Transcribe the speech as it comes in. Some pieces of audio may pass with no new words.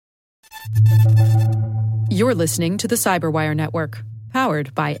You're listening to the Cyberwire Network,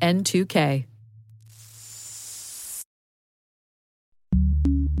 powered by N2K.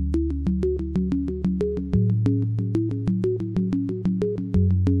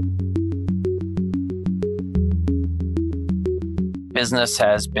 Business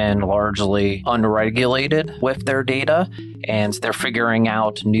has been largely unregulated with their data, and they're figuring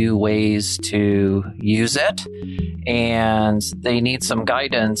out new ways to use it. And they need some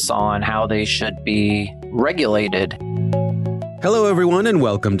guidance on how they should be regulated. Hello, everyone, and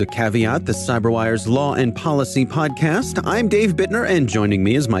welcome to Caveat, the CyberWire's Law and Policy podcast. I'm Dave Bittner, and joining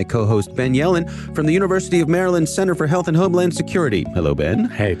me is my co-host Ben Yellen from the University of Maryland Center for Health and Homeland Security. Hello, Ben.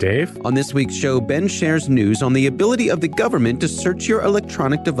 Hey, Dave. On this week's show, Ben shares news on the ability of the government to search your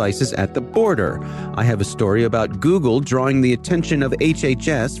electronic devices at the border. I have a story about Google drawing the attention of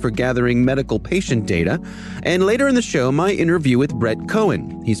HHS for gathering medical patient data. And later in the show, my interview with Brett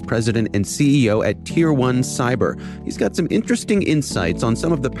Cohen. He's president and CEO at Tier 1 Cyber. He's got some interesting insights on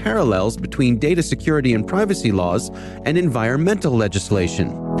some of the parallels between data security and privacy laws and environmental legislation.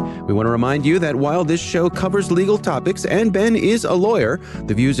 We want to remind you that while this show covers legal topics and Ben is a lawyer,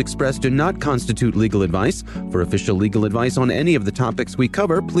 the views expressed do not constitute legal advice. For official legal advice on any of the topics we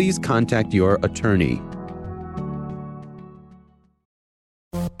cover, please contact your attorney.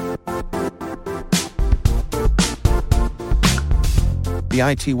 The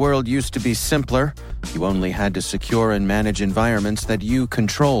IT world used to be simpler. You only had to secure and manage environments that you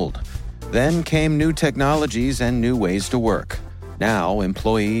controlled. Then came new technologies and new ways to work. Now,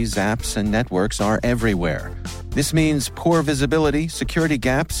 employees, apps, and networks are everywhere. This means poor visibility, security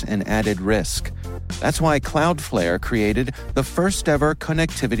gaps, and added risk. That's why Cloudflare created the first-ever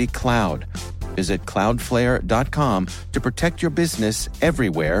connectivity cloud. Visit cloudflare.com to protect your business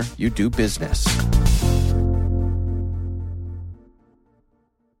everywhere you do business.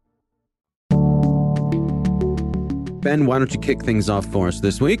 Ben, why don't you kick things off for us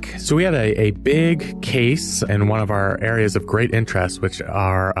this week? So we had a big case in one of our areas of great interest, which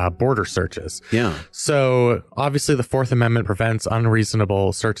are border searches. Yeah. So obviously the Fourth Amendment prevents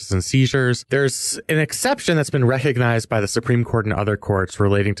unreasonable searches and seizures. There's an exception that's been recognized by the Supreme Court and other courts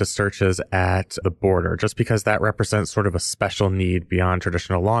relating to searches at the border, just because that represents sort of a special need beyond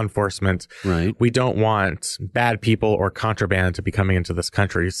traditional law enforcement. Right. We don't want bad people or contraband to be coming into this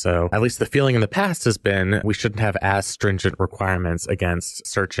country. So at least the feeling in the past has been we shouldn't have as stringent requirements against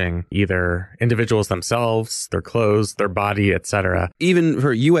searching either individuals themselves, their clothes, their body, etc. Even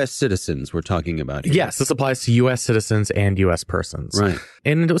for U.S. citizens, we're talking about here. Yes, this applies to U.S. citizens and U.S. persons. Right.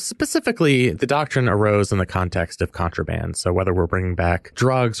 And it was specifically, the doctrine arose in the context of contraband. So whether we're bringing back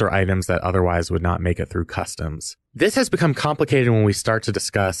drugs or items that otherwise would not make it through customs. This has become complicated when we start to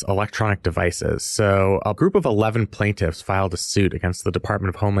discuss electronic devices. So a group of 11 plaintiffs filed a suit against the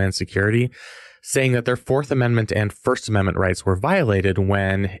Department of Homeland Security, saying that their Fourth Amendment and First Amendment rights were violated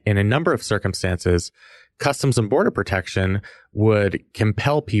when, in a number of circumstances, Customs and Border Protection would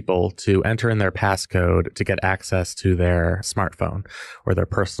compel people to enter in their passcode to get access to their smartphone or their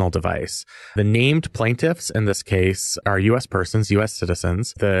personal device. The named plaintiffs in this case are U.S. persons, U.S.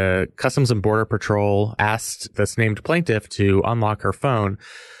 citizens. The Customs and Border Patrol asked this named plaintiff to unlock her phone.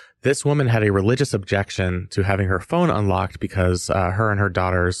 This woman had a religious objection to having her phone unlocked because her and her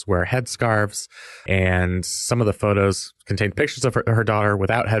daughters wear headscarves, and some of the photos contained pictures of her daughter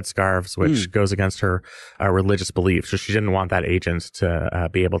without headscarves, which goes against her religious beliefs. So she didn't want that agent to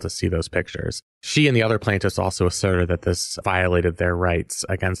be able to see those pictures. She and the other plaintiffs also asserted that this violated their rights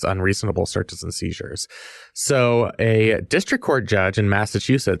against unreasonable searches and seizures. So a district court judge in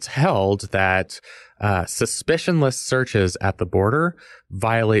Massachusetts held that suspicionless searches at the border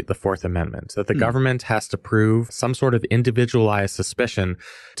violate the Fourth Amendment, that the government has to prove some sort of individualized suspicion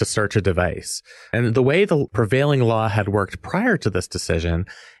to search a device. And the way the prevailing law had worked prior to this decision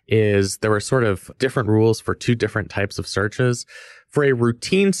is there were sort of different rules for two different types of searches. For a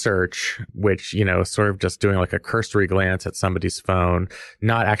routine search, which, you know, sort of just doing like a cursory glance at somebody's phone,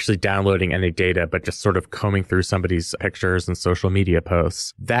 not actually downloading any data, but just sort of combing through somebody's pictures and social media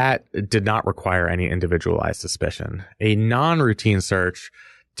posts, that did not require any individualized suspicion. A non-routine search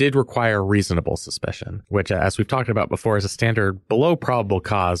did require reasonable suspicion, which, as we've talked about before, is a standard below probable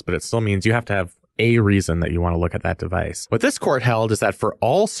cause, but it still means you have to have a reason that you want to look at that device. What this court held is that for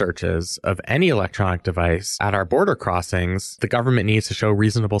all searches of any electronic device at our border crossings, the government needs to show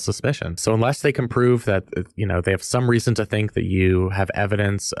reasonable suspicion. So unless they can prove that, you know, they have some reason to think that you have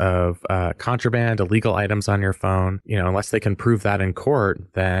evidence of contraband, illegal items on your phone, you know, unless they can prove that in court,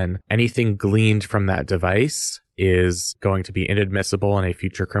 then anything gleaned from that device is going to be inadmissible in a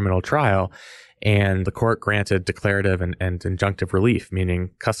future criminal trial. And the court granted declarative and injunctive relief,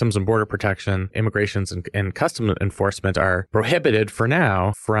 meaning Customs and Border Protection, immigrations, and customs enforcement are prohibited for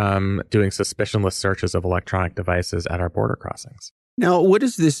now from doing suspicionless searches of electronic devices at our border crossings. Now, what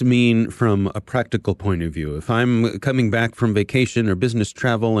does this mean from a practical point of view? If I'm coming back from vacation or business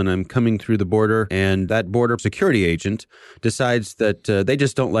travel and I'm coming through the border and that border security agent decides that they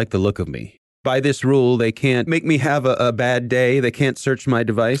just don't like the look of me. By this rule, they can't make me have a bad day. They can't search my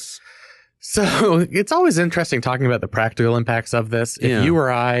device. So it's always interesting talking about the practical impacts of this. If you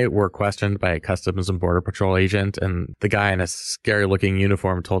or I were questioned by a Customs and Border Patrol agent and the guy in a scary looking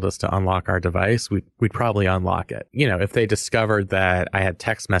uniform told us to unlock our device, we'd probably unlock it. You know, if they discovered that I had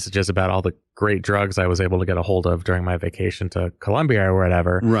text messages about all the great drugs I was able to get a hold of during my vacation to Colombia or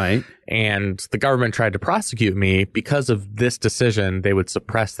whatever. Right. And the government tried to prosecute me because of this decision, they would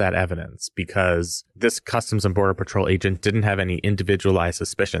suppress that evidence because this Customs and Border Patrol agent didn't have any individualized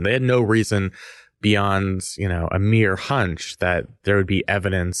suspicion. They had no reason beyond, a mere hunch that there would be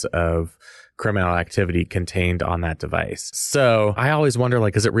evidence of criminal activity contained on that device. So I always wonder,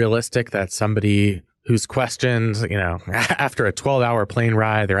 is it realistic that somebody who's questioned, after a 12-hour plane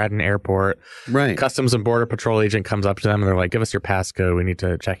ride, they're at an airport. Right. Customs and Border Patrol agent comes up to them and they're like, give us your passcode. We need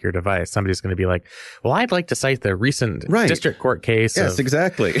to check your device. Somebody's going to be like, well, I'd like to cite the recent district court case. Yes,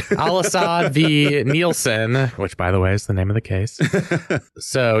 exactly. Al-Assad v. Nielsen, which, by the way, is the name of the case.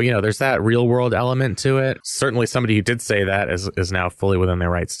 So, there's that real world element to it. Certainly somebody who did say that is now fully within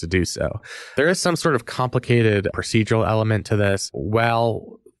their rights to do so. There is some sort of complicated procedural element to this.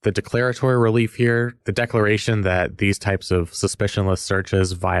 Well, the declaratory relief here, the declaration that these types of suspicionless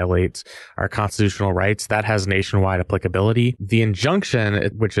searches violate our constitutional rights, that has nationwide applicability. The injunction,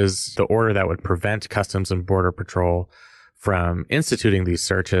 which is the order that would prevent Customs and Border Patrol from instituting these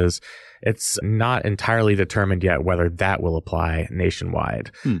searches, it's not entirely determined yet whether that will apply nationwide.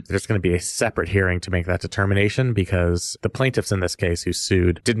 There's going to be a separate hearing to make that determination because the plaintiffs in this case who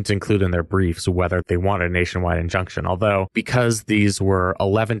sued didn't include in their briefs whether they wanted a nationwide injunction. Although, because these were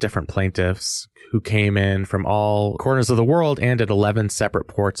 11 different plaintiffs who came in from all corners of the world and at 11 separate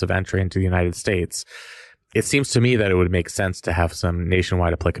ports of entry into the United States, it seems to me that it would make sense to have some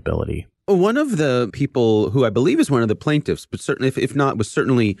nationwide applicability. One of the people who I believe is one of the plaintiffs, but certainly, if not, was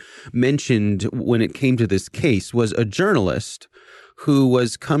certainly mentioned when it came to this case, was a journalist who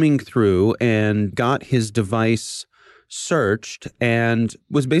was coming through and got his device searched and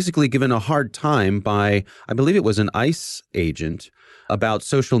was basically given a hard time by, I believe it was an ICE agent, about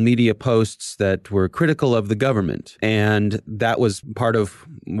social media posts that were critical of the government. And that was part of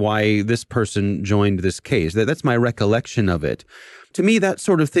why this person joined this case. That's my recollection of it. To me, that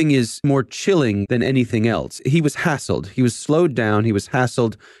sort of thing is more chilling than anything else. He was hassled. He was slowed down. He was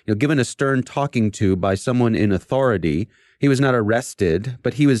hassled, given a stern talking to by someone in authority. He was not arrested,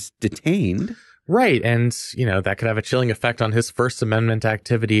 but he was detained. Right. And, that could have a chilling effect on his First Amendment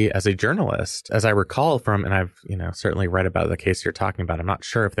activity as a journalist. As I recall from, and I've, certainly read about the case you're talking about. I'm not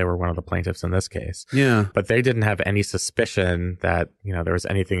sure if they were one of the plaintiffs in this case. Yeah. But they didn't have any suspicion that, there was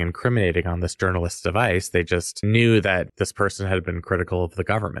anything incriminating on this journalist's device. They just knew that this person had been critical of the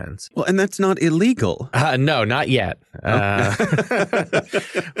government. Well, and that's not illegal. No, not yet.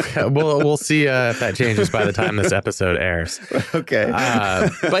 We'll see if that changes by the time this episode airs. Okay.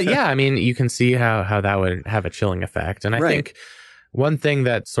 But yeah, you can see how that would have a chilling effect. And I think one thing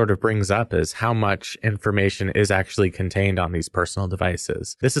that sort of brings up is how much information is actually contained on these personal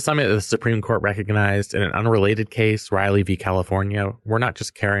devices. This is something that the Supreme Court recognized in an unrelated case, Riley v. California. We're not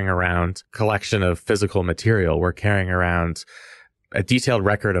just carrying around a collection of physical material. We're carrying around a detailed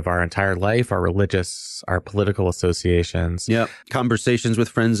record of our entire life, our religious, our political associations. Yep. Conversations with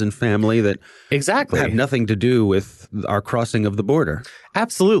friends and family that have nothing to do with our crossing of the border.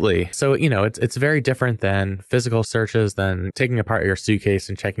 Absolutely. So, it's very different than physical searches, than taking apart your suitcase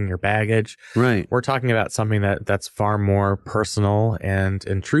and checking your baggage. Right. We're talking about something that's far more personal and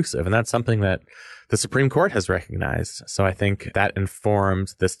intrusive. And that's something that the Supreme Court has recognized. So I think that informed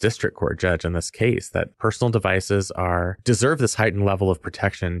this district court judge in this case that personal devices deserve this heightened level of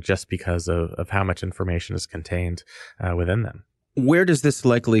protection just because of how much information is contained within them. Where does this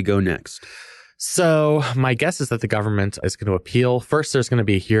likely go next? So my guess is that the government is going to appeal. First, there's going to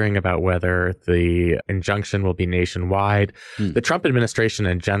be a hearing about whether the injunction will be nationwide. The Trump administration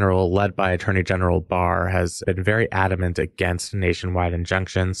in general, led by Attorney General Barr, has been very adamant against nationwide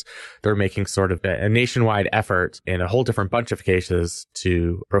injunctions. They're making sort of a nationwide effort in a whole different bunch of cases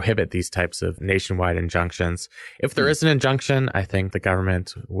to prohibit these types of nationwide injunctions. If there is an injunction, I think the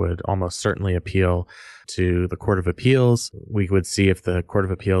government would almost certainly appeal to the Court of Appeals. We would see if the Court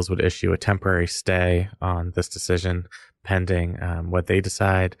of Appeals would issue a temporary stay on this decision pending what they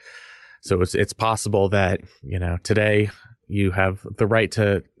decide. So it's possible that, today you have the right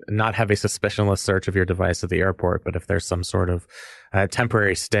to not have a suspicionless search of your device at the airport, but if there's some sort of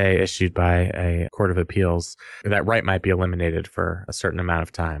temporary stay issued by a court of appeals, that right might be eliminated for a certain amount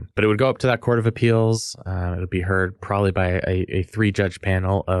of time. But it would go up to that court of appeals. It would be heard probably by a 3-judge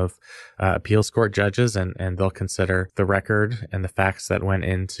panel of appeals court judges, and they'll consider the record and the facts that went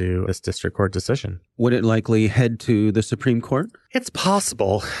into this district court decision. Would it likely head to the Supreme Court? It's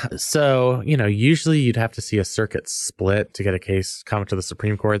possible. So, usually you'd have to see a circuit split to get a case come to the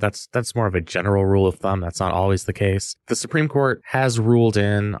Supreme Court. That's more of a general rule of thumb. That's not always the case. The Supreme Court has ruled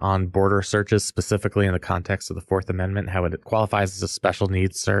in on border searches, specifically in the context of the Fourth Amendment, how it qualifies as a special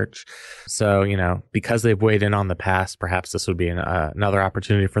needs search. So, because they've weighed in on the past, perhaps this would be another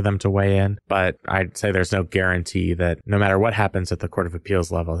opportunity for them to weigh in. But I'd say there's no guarantee that no matter what happens at the Court of Appeals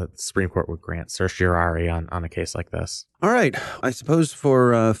level, that the Supreme Court would grant certiorari on a case like this. All right. I suppose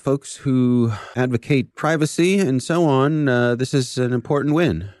for folks who advocate privacy and so on, this is an important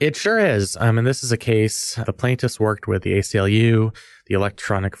win. It sure is. And this is a case the plaintiffs worked with the ACLU, the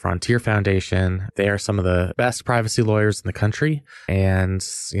Electronic Frontier Foundation. They are some of the best privacy lawyers in the country. And,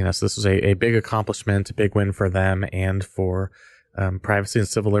 so this was a big accomplishment, a big win for them and for privacy and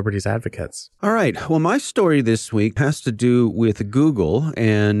civil liberties advocates. All right. Well, my story this week has to do with Google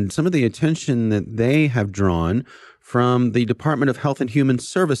and some of the attention that they have drawn from the Department of Health and Human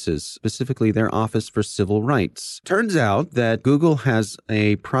Services, specifically their Office for Civil Rights. Turns out that Google has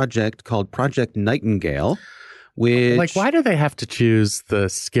a project called Project Nightingale, which... why do they have to choose the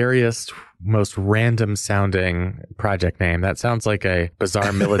scariest, most random sounding project name? That sounds like a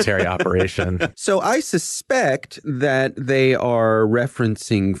bizarre military operation. So I suspect that they are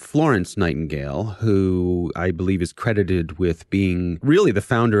referencing Florence Nightingale, who I believe is credited with being really the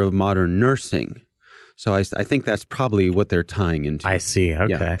founder of modern nursing. So I think that's probably what they're tying into. I see. Okay.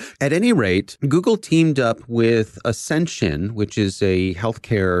 Yeah. At any rate, Google teamed up with Ascension, which is a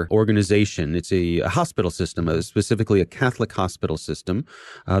healthcare organization. It's a hospital system, specifically a Catholic hospital system.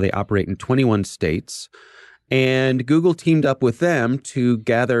 They operate in 21 states. And Google teamed up with them to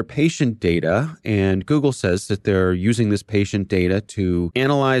gather patient data. And Google says that they're using this patient data to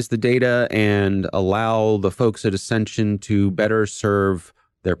analyze the data and allow the folks at Ascension to better serve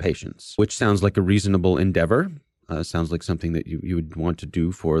their patients, which sounds like a reasonable endeavor. Sounds like something that you would want to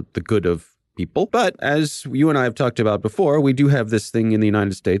do for the good of people. But as you and I have talked about before, we do have this thing in the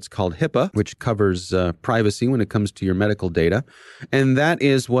United States called HIPAA, which covers privacy when it comes to your medical data. And that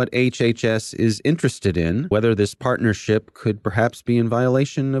is what HHS is interested in, whether this partnership could perhaps be in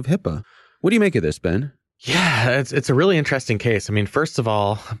violation of HIPAA. What do you make of this, Ben? Yeah, it's a really interesting case. I mean, first of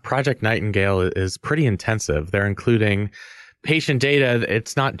all, Project Nightingale is pretty intensive. They're including patient data.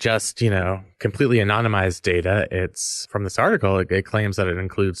 It's not just, completely anonymized data. It's from this article, it claims that it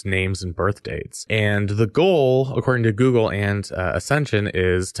includes names and birth dates. And the goal, according to Google and Ascension,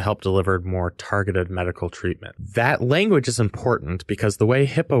 is to help deliver more targeted medical treatment. That language is important because the way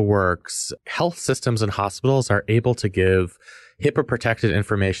HIPAA works, health systems and hospitals are able to give HIPAA protected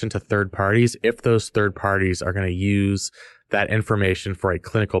information to third parties if those third parties are going to use that information for a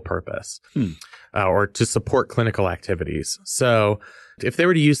clinical purpose. Or to support clinical activities. So if they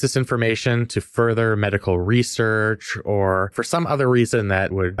were to use this information to further medical research or for some other reason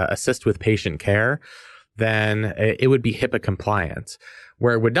that would assist with patient care, then it would be HIPAA compliant.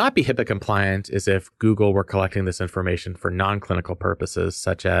 Where it would not be HIPAA compliant is if Google were collecting this information for non-clinical purposes,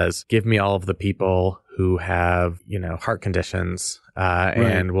 such as give me all of the people who have, heart conditions,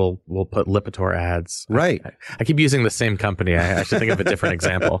 and we'll put Lipitor ads. Right. I keep using the same company. I should think of a different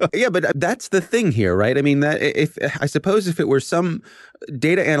example. Yeah, but that's the thing here, right? I mean, that I suppose if it were some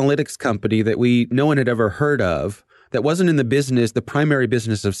data analytics company that no one had ever heard of, that wasn't in the primary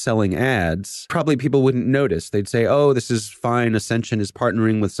business of selling ads, probably people wouldn't notice. They'd say, oh, this is fine. Ascension is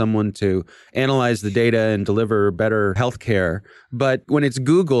partnering with someone to analyze the data and deliver better healthcare. But when it's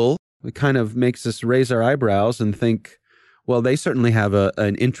Google, it kind of makes us raise our eyebrows and think, well, they certainly have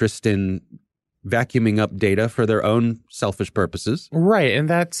an interest in vacuuming up data for their own selfish purposes. Right. And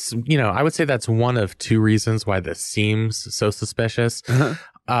that's, I would say that's one of two reasons why this seems so suspicious. So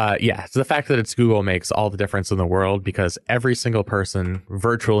the fact that it's Google makes all the difference in the world because every single person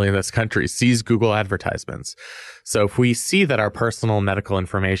virtually in this country sees Google advertisements. So if we see that our personal medical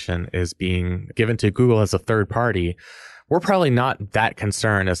information is being given to Google as a third party, we're probably not that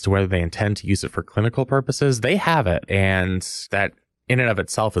concerned as to whether they intend to use it for clinical purposes. They have it, and that in and of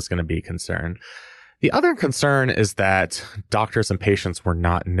itself is going to be a concern. The other concern is that doctors and patients were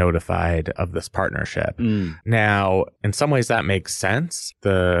not notified of this partnership. Now, in some ways that makes sense.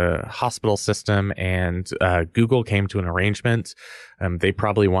 The hospital system and Google came to an arrangement They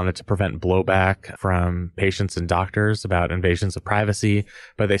probably wanted to prevent blowback from patients and doctors about invasions of privacy,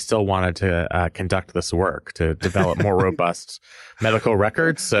 but they still wanted to conduct this work to develop more robust medical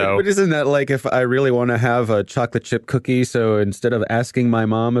records. So, but isn't that like if I really want to have a chocolate chip cookie, so instead of asking my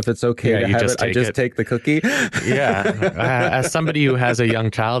mom if it's okay to have it, I just take the cookie? Yeah. As somebody who has a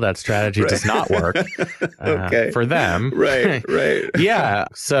young child, that strategy does not work for them. Right. Yeah.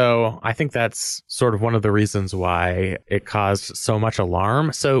 So I think that's sort of one of the reasons why it caused so much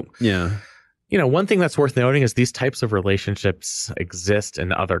alarm. So, one thing that's worth noting is these types of relationships exist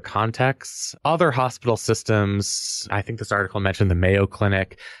in other contexts. Other hospital systems, I think this article mentioned the Mayo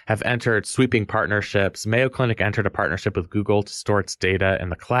Clinic, have entered sweeping partnerships. Mayo Clinic entered a partnership with Google to store its data in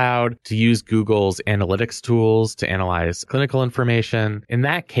the cloud, to use Google's analytics tools to analyze clinical information. In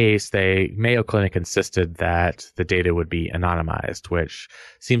that case, Mayo Clinic insisted that the data would be anonymized, which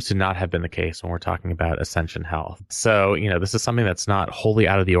seems to not have been the case when we're talking about Ascension Health. So, this is something that's not wholly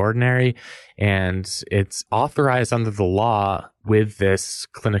out of the ordinary. And it's authorized under the law with this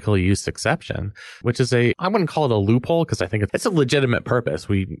clinical use exception, which is I wouldn't call it a loophole because I think it's a legitimate purpose.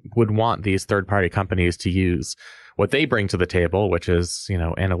 We would want these third-party companies to use what they bring to the table, which is,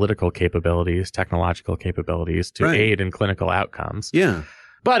 analytical capabilities, technological capabilities to aid in clinical outcomes. Yeah.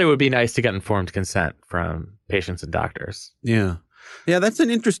 But it would be nice to get informed consent from patients and doctors. Yeah. Yeah, that's an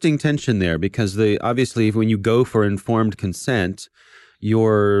interesting tension there because obviously when you go for informed consent,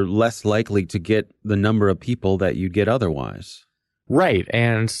 you're less likely to get the number of people that you'd get otherwise. Right.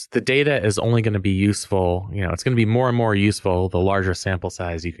 And the data is only going to be useful, it's going to be more and more useful the larger sample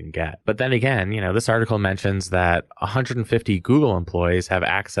size you can get. But then again, this article mentions that 150 Google employees have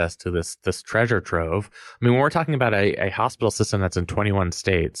access to this treasure trove. I mean, when we're talking about a hospital system that's in 21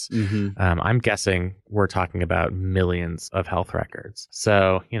 states, I'm guessing we're talking about millions of health records.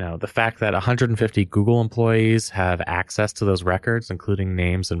 So, the fact that 150 Google employees have access to those records, including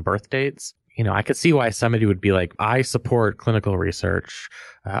names and birth dates, I could see why somebody would be like, I support clinical research.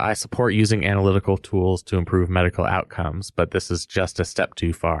 I support using analytical tools to improve medical outcomes, but this is just a step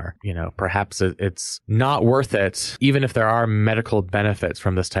too far. Perhaps it's not worth it, even if there are medical benefits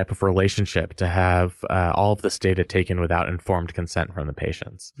from this type of relationship, to have all of this data taken without informed consent from the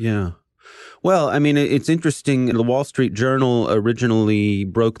patients. Yeah. Well, I mean, it's interesting. The Wall Street Journal originally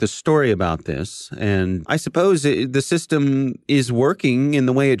broke the story about this. And I suppose the system is working in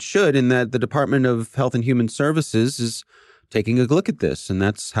the way it should, in that the Department of Health and Human Services is taking a look at this. And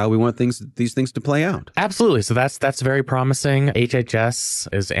that's how we want these things to play out. Absolutely. So that's very promising. HHS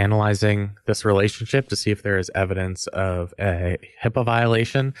is analyzing this relationship to see if there is evidence of a HIPAA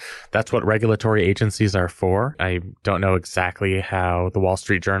violation. That's what regulatory agencies are for. I don't know exactly how the Wall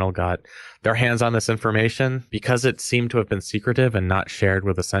Street Journal got their hands on this information. Because it seemed to have been secretive and not shared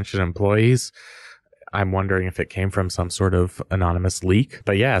with Ascension employees, I'm wondering if it came from some sort of anonymous leak.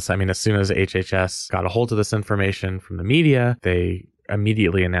 But yes, I mean, as soon as HHS got a hold of this information from the media, they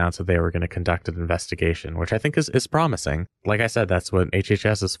immediately announced that they were going to conduct an investigation, which I think is promising. Like I said, that's what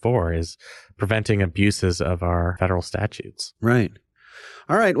HHS is for, is preventing abuses of our federal statutes. Right.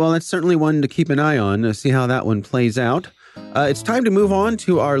 All right. Well, that's certainly one to keep an eye on, to see how that one plays out. It's time to move on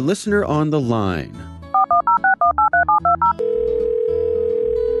to our listener on the line.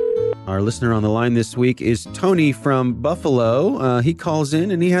 Our listener on the line this week is Tony from Buffalo. He calls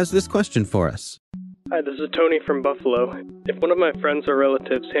in and he has this question for us. Hi, this is Tony from Buffalo. If one of my friends or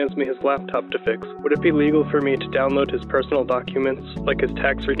relatives hands me his laptop to fix, would it be legal for me to download his personal documents, like his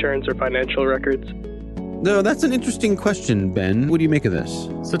tax returns or financial records? No, that's an interesting question, Ben. What do you make of this?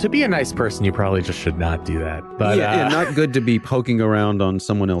 So to be a nice person, you probably just should not do that. But yeah, not good to be poking around on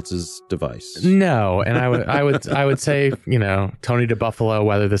someone else's device. No, and I would say, Tony to Buffalo,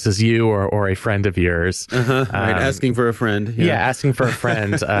 whether this is you or a friend of yours, right, asking for a friend. Yeah, asking for a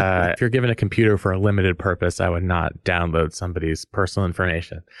friend. If you're given a computer for a limited purpose, I would not download somebody's personal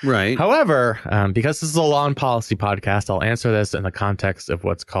information. Right. However, because this is a law and policy podcast, I'll answer this in the context of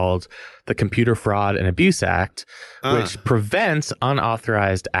what's called the Computer Fraud and Abuse Act, which prevents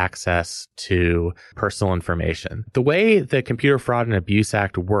unauthorized access to personal information. The way the Computer Fraud and Abuse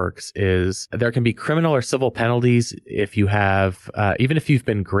Act works is there can be criminal or civil penalties if you have, even if you've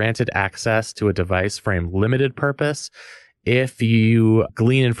been granted access to a device for a limited purpose. If you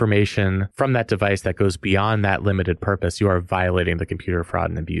glean information from that device that goes beyond that limited purpose, you are violating the Computer Fraud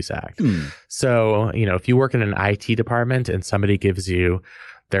and Abuse Act. So, if you work in an IT department and somebody gives you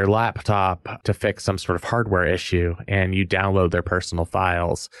their laptop to fix some sort of hardware issue and you download their personal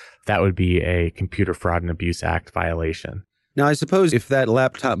files, that would be a Computer Fraud and Abuse Act violation. Now, I suppose if that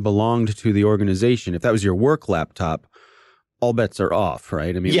laptop belonged to the organization, if that was your work laptop, all bets are off,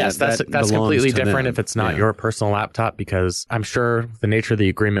 right? I mean, yes, that's completely different if it's not your personal laptop, because I'm sure the nature of the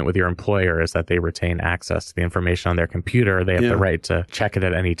agreement with your employer is that they retain access to the information on their computer. They have the right to check it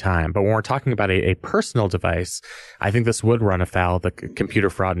at any time. But when we're talking about a personal device, I think this would run afoul of the Computer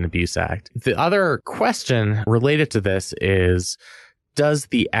Fraud and Abuse Act. The other question related to this is, does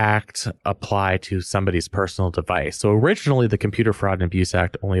the act apply to somebody's personal device? So originally, the Computer Fraud and Abuse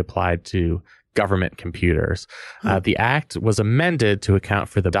Act only applied to government computers. The act was amended to account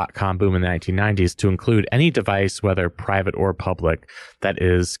for the dot-com boom in the 1990s to include any device, whether private or public, that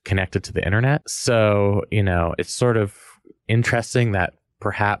is connected to the internet. So, it's sort of interesting that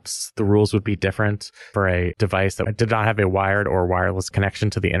perhaps the rules would be different for a device that did not have a wired or wireless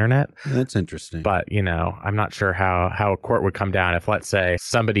connection to the internet. That's interesting. But, I'm not sure how a court would come down if, let's say,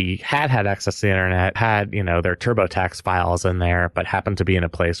 somebody had access to the internet, had, their TurboTax files in there, but happened to be in a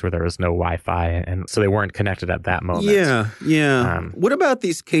place where there was no Wi-Fi, and so they weren't connected at that moment. Yeah. What about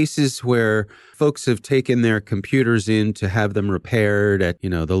these cases where folks have taken their computers in to have them repaired at,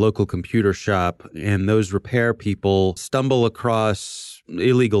 the local computer shop, and those repair people stumble across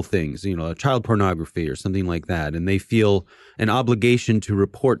illegal things, child pornography or something like that, and they feel an obligation to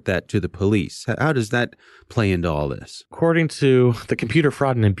report that to the police? How does that play into all this? According to the Computer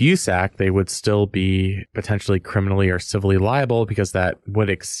Fraud and Abuse Act, they would still be potentially criminally or civilly liable because that would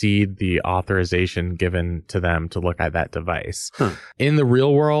exceed the authorization given to them to look at that device. In the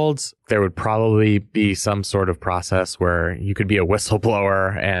real world, there would probably be some sort of process where you could be a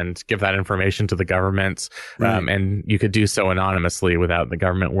whistleblower and give that information to the government, and you could do so anonymously without the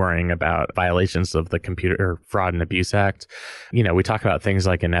government worrying about violations of the Computer Fraud and Abuse Act. We talk about things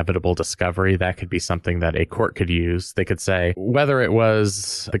like inevitable discovery. That could be something that a court could use. They could say whether it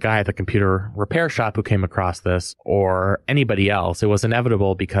was the guy at the computer repair shop who came across this or anybody else, it was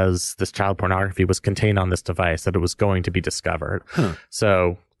inevitable because this child pornography was contained on this device that it was going to be discovered.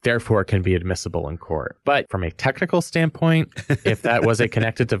 So therefore, it can be admissible in court. But from a technical standpoint, if that was a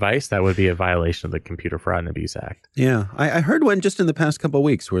connected device, that would be a violation of the Computer Fraud and Abuse Act. Yeah. I heard one just in the past couple of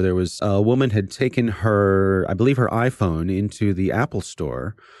weeks where there was a woman had taken her iPhone into the Apple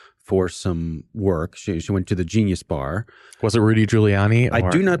store for some work. She went to the Genius Bar. Was it Rudy Giuliani? I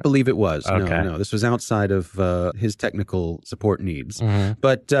do not believe it was. Okay. No. This was outside of his technical support needs. Mm-hmm.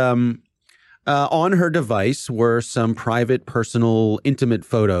 But on her device were some private, personal, intimate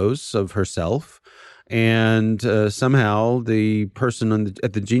photos of herself. And somehow the person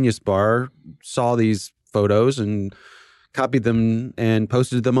at the Genius Bar saw these photos and copied them and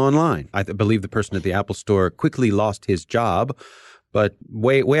posted them online. I believe the person at the Apple store quickly lost his job, but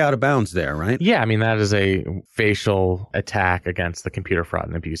way out of bounds there, right? Yeah, I mean, that is a facial attack against the Computer Fraud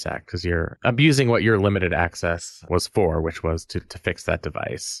and Abuse Act because you're abusing what your limited access was for, which was to fix that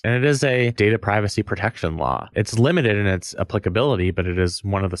device. And it is a data privacy protection law. It's limited in its applicability, but it is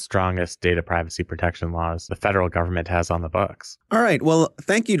one of the strongest data privacy protection laws the federal government has on the books. All right. Well,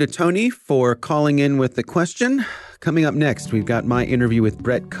 thank you to Tony for calling in with the question. Coming up next, we've got my interview with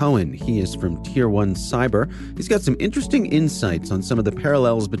Brett Cohen. He is from Tier 1 Cyber. He's got some interesting insights on some of the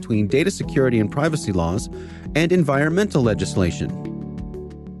parallels between data security and privacy laws and environmental legislation.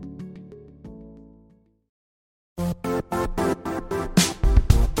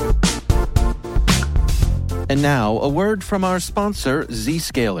 And now, a word from our sponsor,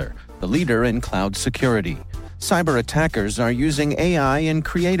 Zscaler, the leader in cloud security. Cyber attackers are using AI in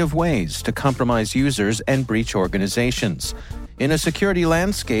creative ways to compromise users and breach organizations. In a security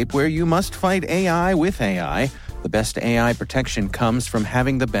landscape where you must fight AI with AI, the best AI protection comes from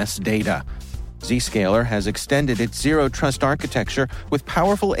having the best data. Zscaler has extended its Zero Trust architecture with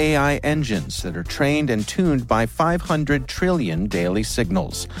powerful AI engines that are trained and tuned by 500 trillion daily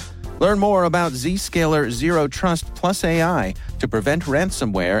signals. Learn more about Zscaler Zero Trust plus AI to prevent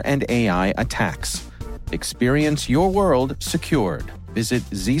ransomware and AI attacks. Experience your world secured. Visit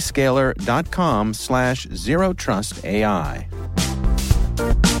zscaler.com/zerotrustai.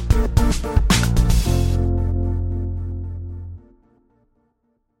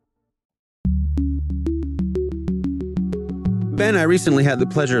 Ben, I recently had the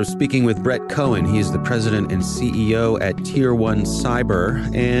pleasure of speaking with Brett Cohen. He is the president and CEO at Tier 1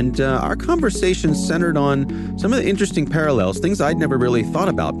 Cyber, and our conversation centered on some of the interesting parallels, things I'd never really thought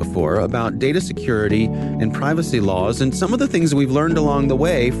about before, about data security and privacy laws, and some of the things we've learned along the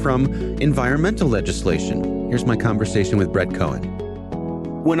way from environmental legislation. Here's my conversation with Brett Cohen.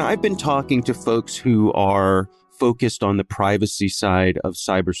 When I've been talking to folks who are focused on the privacy side of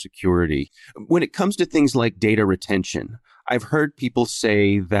cybersecurity, when it comes to things like data retention, I've heard people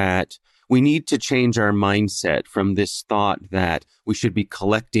say that we need to change our mindset from this thought that we should be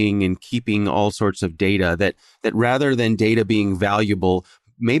collecting and keeping all sorts of data, that rather than data being valuable,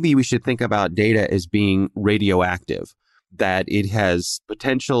 maybe we should think about data as being radioactive, that it has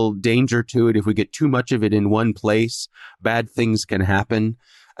potential danger to it. If we get too much of it in one place, bad things can happen.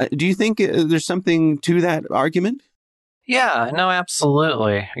 Do you think there's something to that argument? Yeah, no,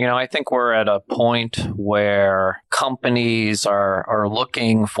 absolutely. I think we're at a point where companies are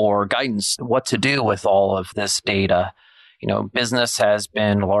looking for guidance, what to do with all of this data. Business has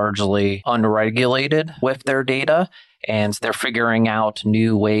been largely unregulated with their data, and they're figuring out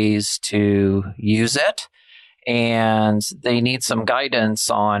new ways to use it. And they need some guidance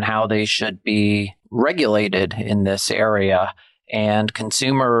on how they should be regulated in this area. And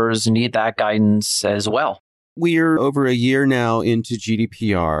consumers need that guidance as well. We're over a year now into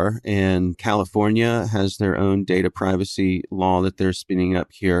GDPR, and California has their own data privacy law that they're spinning up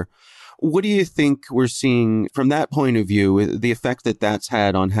here. What do you think we're seeing from that point of view, the effect that that's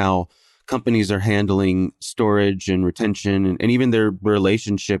had on how companies are handling storage and retention and even their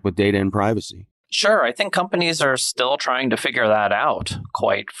relationship with data and privacy? Sure. I think companies are still trying to figure that out,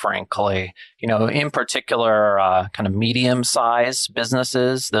 quite frankly. In particular, kind of medium-sized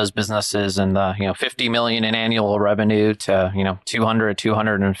businesses, those businesses in the, 50 million in annual revenue to,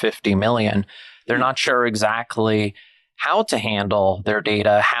 250 million, they're not sure exactly how to handle their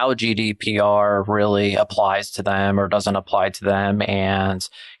data, how GDPR really applies to them or doesn't apply to them. And,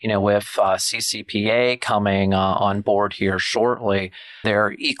 with CCPA coming on board here shortly,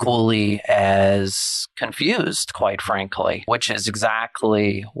 they're equally as confused, quite frankly, which is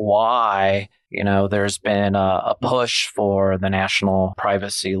exactly why, there's been a push for the national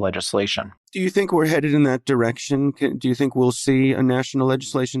privacy legislation. Do you think we're headed in that direction? Do you think we'll see a national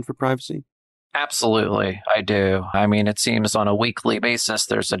legislation for privacy? Absolutely, I do. I mean, it seems on a weekly basis,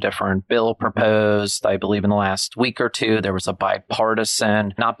 there's a different bill proposed. I believe in the last week or two, there was a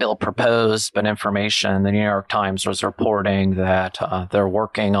bipartisan, not bill proposed, but information. The New York Times was reporting that they're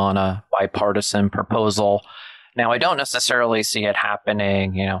working on a bipartisan proposal. Now, I don't necessarily see it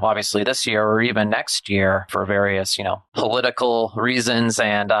happening, obviously this year or even next year for various, political reasons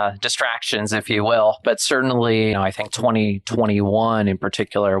and distractions, if you will. But certainly, I think 2021 in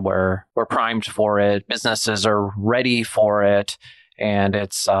particular, we're primed for it. Businesses are ready for it. And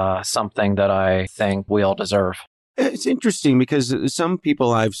it's something that I think we all deserve. It's interesting because some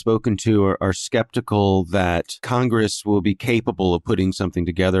people I've spoken to are skeptical that Congress will be capable of putting something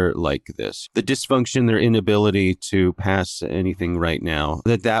together like this. The dysfunction, their inability to pass anything right now,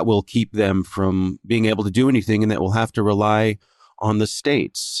 that will keep them from being able to do anything and that we'll have to rely on the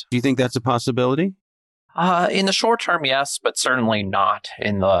states. Do you think that's a possibility? In the short term, yes, but certainly not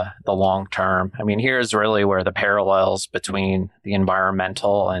in the long term. I mean, here's really where the parallels between the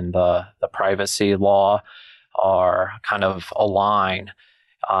environmental and the privacy law are kind of align.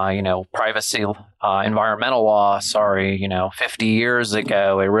 Privacy, environmental law, 50 years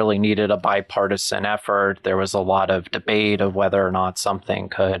ago, it really needed a bipartisan effort. There was a lot of debate of whether or not something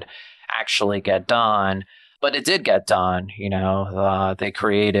could actually get done, but it did get done. They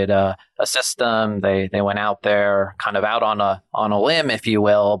created a system. They went out there kind of out on a limb, if you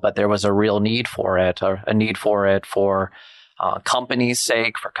will, but there was a real need for it, a need for it for company's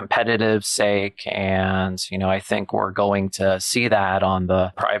sake, for competitive sake. And, I think we're going to see that on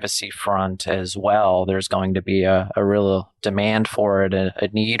the privacy front as well. There's going to be a real demand for it, a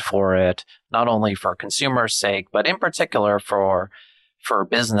need for it, not only for consumers' sake, but in particular for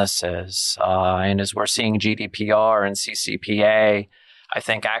businesses. And as we're seeing GDPR and CCPA, I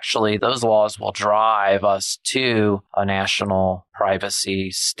think actually those laws will drive us to a national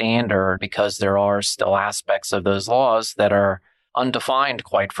privacy standard because there are still aspects of those laws that are undefined,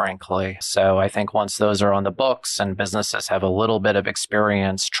 quite frankly. So I think once those are on the books and businesses have a little bit of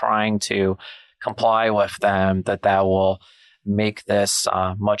experience trying to comply with them, that will make this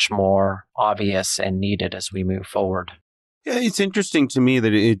much more obvious and needed as we move forward. Yeah, it's interesting to me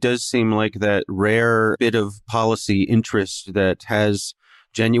that it does seem like that rare bit of policy interest that has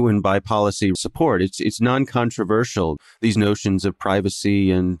genuine bi-policy support. It's non-controversial, these notions of privacy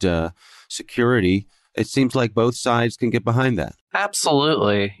and security. It seems like both sides can get behind that.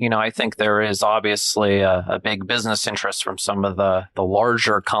 Absolutely. I think there is obviously a big business interest from some of the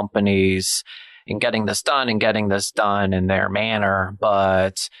larger companies in getting this done in their manner.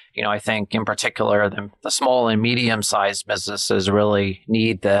 But, I think in particular, the small and medium-sized businesses really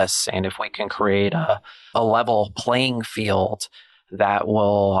need this. And if we can create a level playing field, that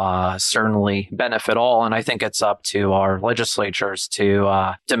will certainly benefit all. And I think it's up to our legislatures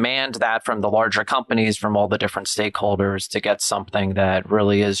to demand that from the larger companies, from all the different stakeholders, to get something that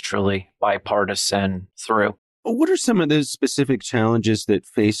really is truly bipartisan through. What are some of those specific challenges that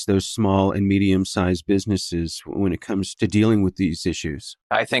face those small and medium-sized businesses when it comes to dealing with these issues?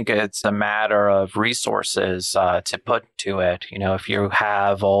 I think it's a matter of resources to put to it. You know, if you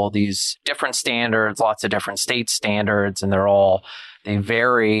have all these different standards, lots of different state standards, and they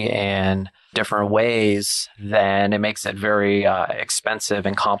vary in different ways, then it makes it very expensive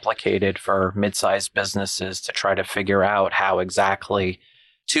and complicated for mid-sized businesses to try to figure out how exactly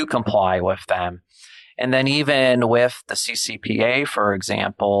to comply with them. And then even with the CCPA, for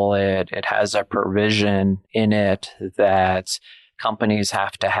example, it has a provision in it that companies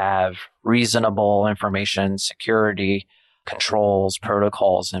have to have reasonable information security controls,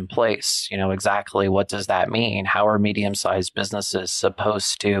 protocols in place. You know, exactly what does that mean? How are medium-sized businesses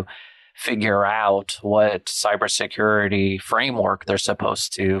supposed to figure out what cybersecurity framework they're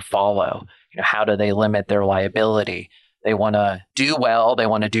supposed to follow? You know, how do they limit their liability? They want to do well, they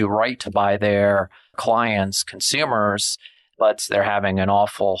want to do right by their clients, consumers, but they're having an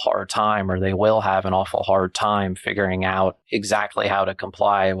awful hard time, or they will have an awful hard time figuring out exactly how to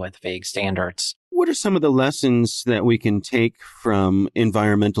comply with vague standards. What are some of the lessons that we can take from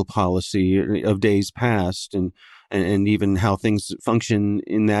environmental policy of days past and even how things function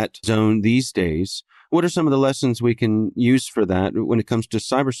in that zone these days? What are some of the lessons we can use for that when it comes to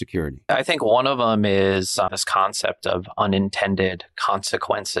cybersecurity? I think one of them is this concept of unintended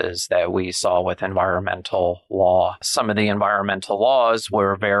consequences that we saw with environmental law. Some of the environmental laws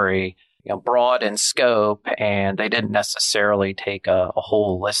were very broad in scope, and they didn't necessarily take a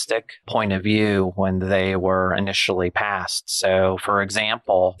holistic point of view when they were initially passed. So, for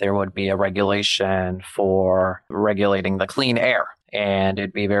example, there would be a regulation for regulating the clean air, and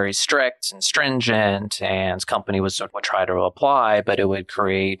it'd be very strict and stringent, and companies would try to apply, but it would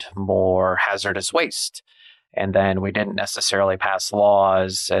create more hazardous waste. And then we didn't necessarily pass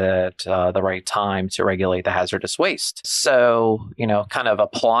laws at the right time to regulate the hazardous waste. So, kind of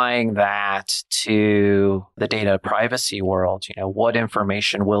applying that to the data privacy world, what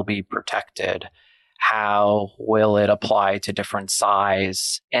information will be protected? How will it apply to different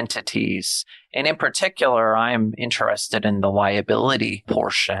size entities? And in particular, I'm interested in the liability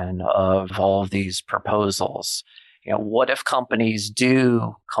portion of all of these proposals. What if companies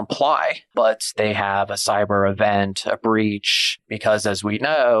do comply, but they have a cyber event, a breach? Because as we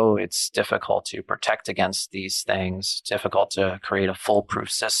know, it's difficult to protect against these things, difficult to create a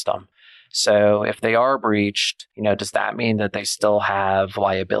foolproof system. So if they are breached, does that mean that they still have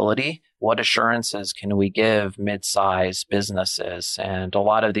liability? What assurances can we give mid-sized businesses? And a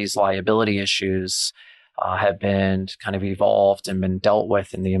lot of these liability issues have been kind of evolved and been dealt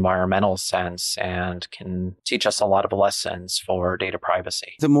with in the environmental sense and can teach us a lot of lessons for data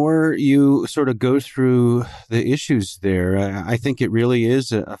privacy. The more you sort of go through the issues there, I think it really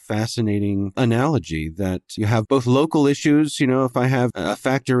is a fascinating analogy that you have both local issues. If I have a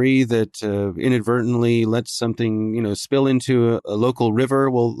factory that inadvertently lets something, spill into a local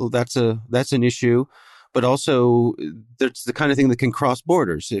river, well, that's an issue. But also, there's the kind of thing that can cross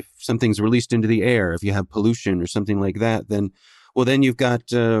borders. If something's released into the air, if you have pollution or something like that, then you've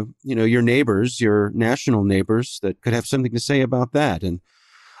got, your neighbors, your national neighbors that could have something to say about that. And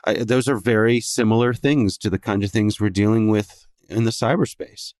those are very similar things to the kind of things we're dealing with in the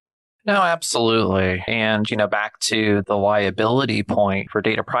cyberspace. No, absolutely. And, back to the liability point for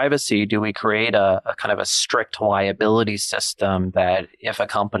data privacy, do we create a kind of a strict liability system that if a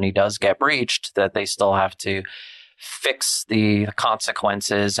company does get breached, that they still have to fix the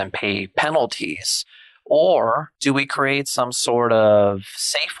consequences and pay penalties? Or do we create some sort of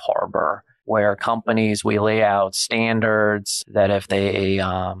safe harbor where companies, we lay out standards that if they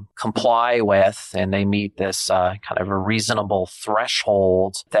comply with and they meet this kind of a reasonable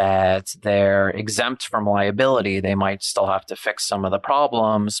threshold that they're exempt from liability, they might still have to fix some of the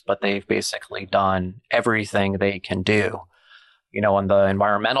problems, but they've basically done everything they can do. On the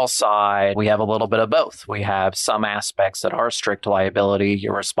environmental side, we have a little bit of both. We have some aspects that are strict liability,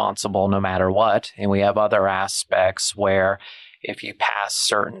 you're responsible no matter what. And we have other aspects where if you pass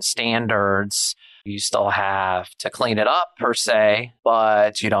certain standards, you still have to clean it up per se,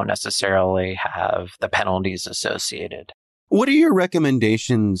 but you don't necessarily have the penalties associated. What are your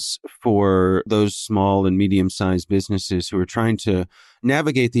recommendations for those small and medium-sized businesses who are trying to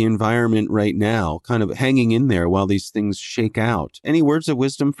navigate the environment right now, kind of hanging in there while these things shake out? Any words of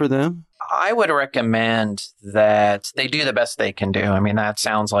wisdom for them? I would recommend that they do the best they can do. I mean, that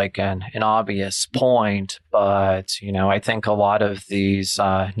sounds like an obvious point, but, I think a lot of these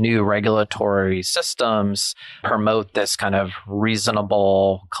new regulatory systems promote this kind of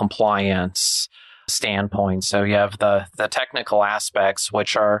reasonable compliance standpoint. So you have the technical aspects,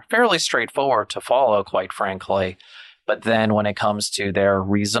 which are fairly straightforward to follow, quite frankly. But then when it comes to their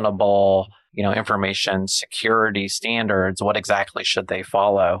reasonable information security standards, what exactly should they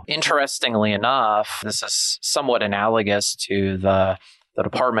follow? Interestingly enough, this is somewhat analogous to the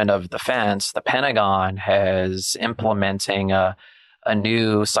Department of Defense. The Pentagon has implementing a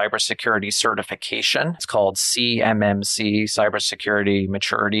new cybersecurity certification. It's called CMMC, Cybersecurity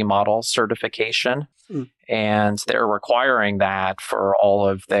Maturity Model Certification. And they're requiring that for all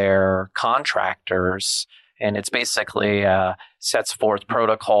of their contractors. And it's basically sets forth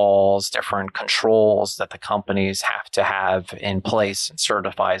protocols, different controls that the companies have to have in place and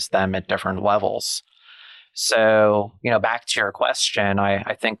certifies them at different levels. So, back to your question,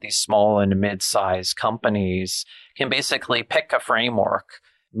 I think these small and mid-sized companies can basically pick a framework.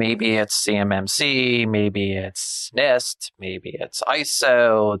 Maybe it's CMMC, maybe it's NIST, maybe it's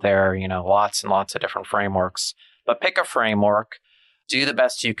ISO. There are, lots and lots of different frameworks. But pick a framework. Do the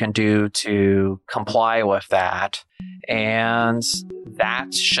best you can do to comply with that. And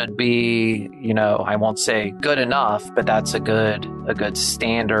that should be, I won't say good enough, but that's a good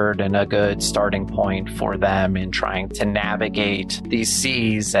standard and a good starting point for them in trying to navigate these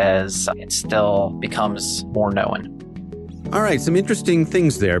seas as it still becomes more known. All right, some interesting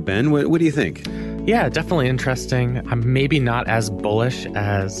things there, Ben. What do you think? Yeah, definitely interesting. I'm maybe not as bullish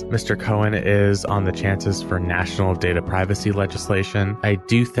as Mr. Cohen is on the chances for national data privacy legislation. I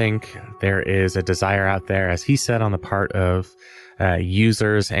do think there is a desire out there, as he said, on the part of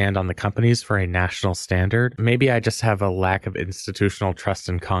users and on the companies for a national standard. Maybe I just have a lack of institutional trust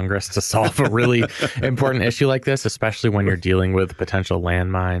in Congress to solve a really important issue like this, especially when you're dealing with potential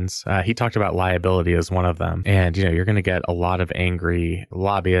landmines. He talked about liability as one of them. And, you're going to get a lot of angry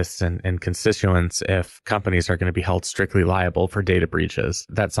lobbyists and constituents if companies are going to be held strictly liable for data breaches.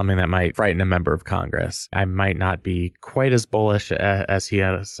 That's something that might frighten a member of Congress. I might not be quite as bullish as he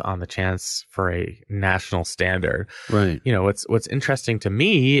is on the chance for a national standard. Right. What's interesting to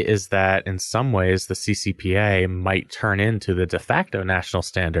me is that in some ways the CCPA might turn into the de facto national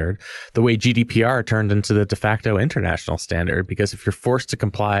standard the way GDPR turned into the de facto international standard, because if you're forced to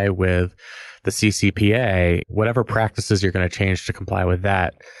comply with the CCPA, whatever practices you're going to change to comply with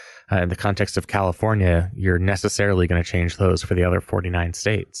that, in the context of California, you're necessarily going to change those for the other 49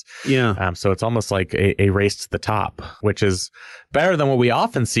 states. Yeah. So it's almost like a race to the top, which is better than what we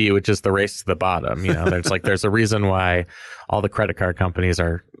often see, which is the race to the bottom. There's a reason why all the credit card companies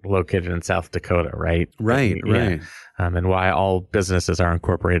are located in South Dakota, right? Right. And why all businesses are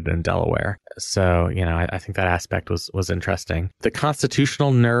incorporated in Delaware. So, I think that aspect was interesting. The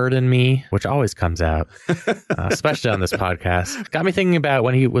constitutional nerd in me, which always comes out, especially on this podcast, got me thinking about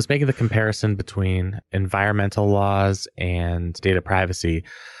when he was making the comparison between environmental laws and data privacy.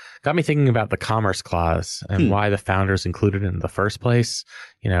 Got me thinking about the Commerce Clause and why the founders included it in the first place.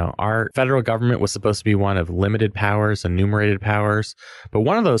 Our federal government was supposed to be one of limited powers, enumerated powers, but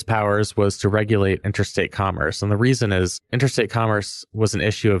one of those powers was to regulate interstate commerce. And the reason is interstate commerce was an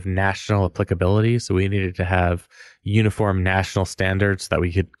issue of national applicability. So we needed to have uniform national standards that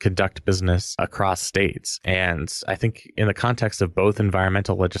we could conduct business across states. And I think in the context of both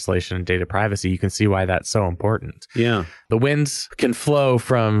environmental legislation and data privacy, you can see why that's so important. Yeah. The winds can flow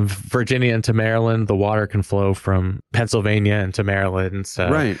from Virginia into Maryland. The water can flow from Pennsylvania into Maryland. So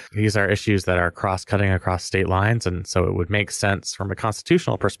right. These are issues that are cross-cutting across state lines. And so it would make sense from a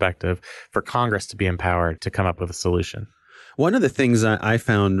constitutional perspective for Congress to be empowered to come up with a solution. One of the things I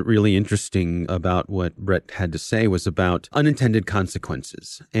found really interesting about what Brett had to say was about unintended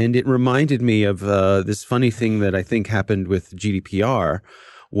consequences. And it reminded me of this funny thing that I think happened with GDPR,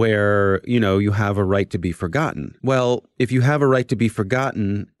 where, you have a right to be forgotten. Well, if you have a right to be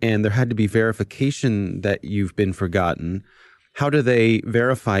forgotten and there had to be verification that you've been forgotten, how do they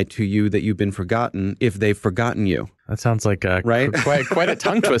verify to you that you've been forgotten if they've forgotten you? That sounds like quite a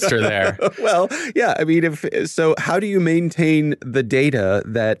tongue twister there. Well, yeah. I mean, so how do you maintain the data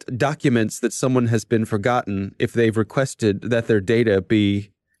that documents that someone has been forgotten if they've requested that their data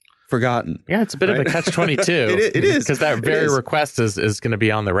be forgotten. Yeah, it's a bit of a catch-22. It is. Because that very request is going to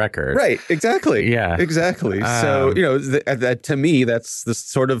be on the record. Right, exactly. Yeah. Exactly. So, that to me, that's the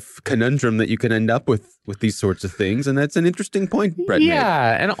sort of conundrum that you can end up with these sorts of things. And that's an interesting point Brett made.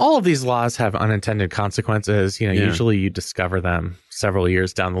 Yeah, and all of these laws have unintended consequences. Usually you discover them several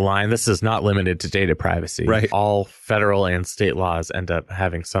years down the line. This is not limited to data privacy. Right. All federal and state laws end up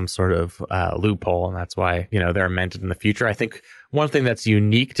having some sort of loophole, and that's why, they're amended in the future. I think one thing that's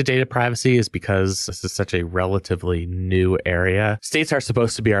unique to data privacy is because this is such a relatively new area. States are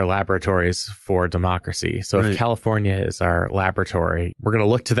supposed to be our laboratories for democracy. So if California is our laboratory, we're going to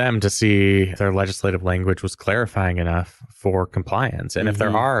look to them to see if their legislative language was clarifying enough for compliance. And if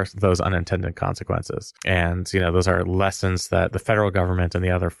there are those unintended consequences. And, those are lessons that the federal government and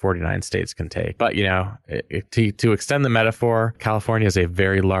the other 49 states can take. But, to extend the metaphor, California is a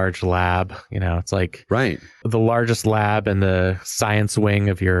very large lab. It's like the largest lab in the science wing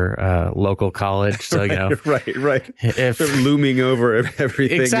of your local college. So, right. If they're looming over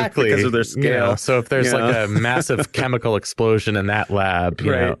everything because of their scale. So if there's like a massive chemical explosion in that lab,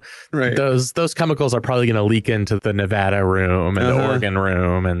 those chemicals are probably going to leak into the Nevada room and the Oregon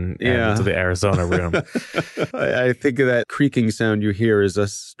room and into the Arizona room. I think that creaking sound you hear is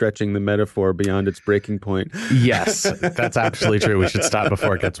us stretching the metaphor beyond its breaking point. Yes, that's absolutely true. We should stop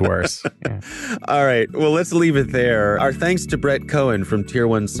before it gets worse. Yeah. All right. Well, let's leave it there. Our thanks to Brett Cohen from Tier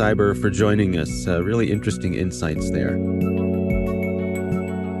 1 Cyber for joining us. Really interesting insights there.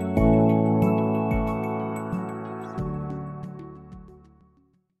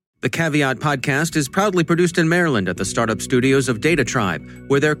 The Caveat podcast is proudly produced in Maryland at the startup studios of Data Tribe,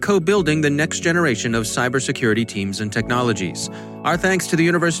 where they're co-building the next generation of cybersecurity teams and technologies. Our thanks to the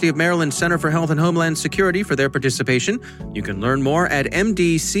University of Maryland Center for Health and Homeland Security for their participation. You can learn more at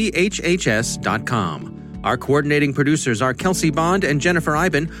mdchhs.com. Our coordinating producers are Kelsey Bond and Jennifer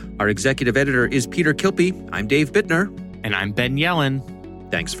Iben. Our executive editor is Peter Kilpie. I'm Dave Bittner. And I'm Ben Yellen.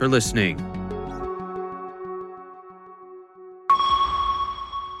 Thanks for listening.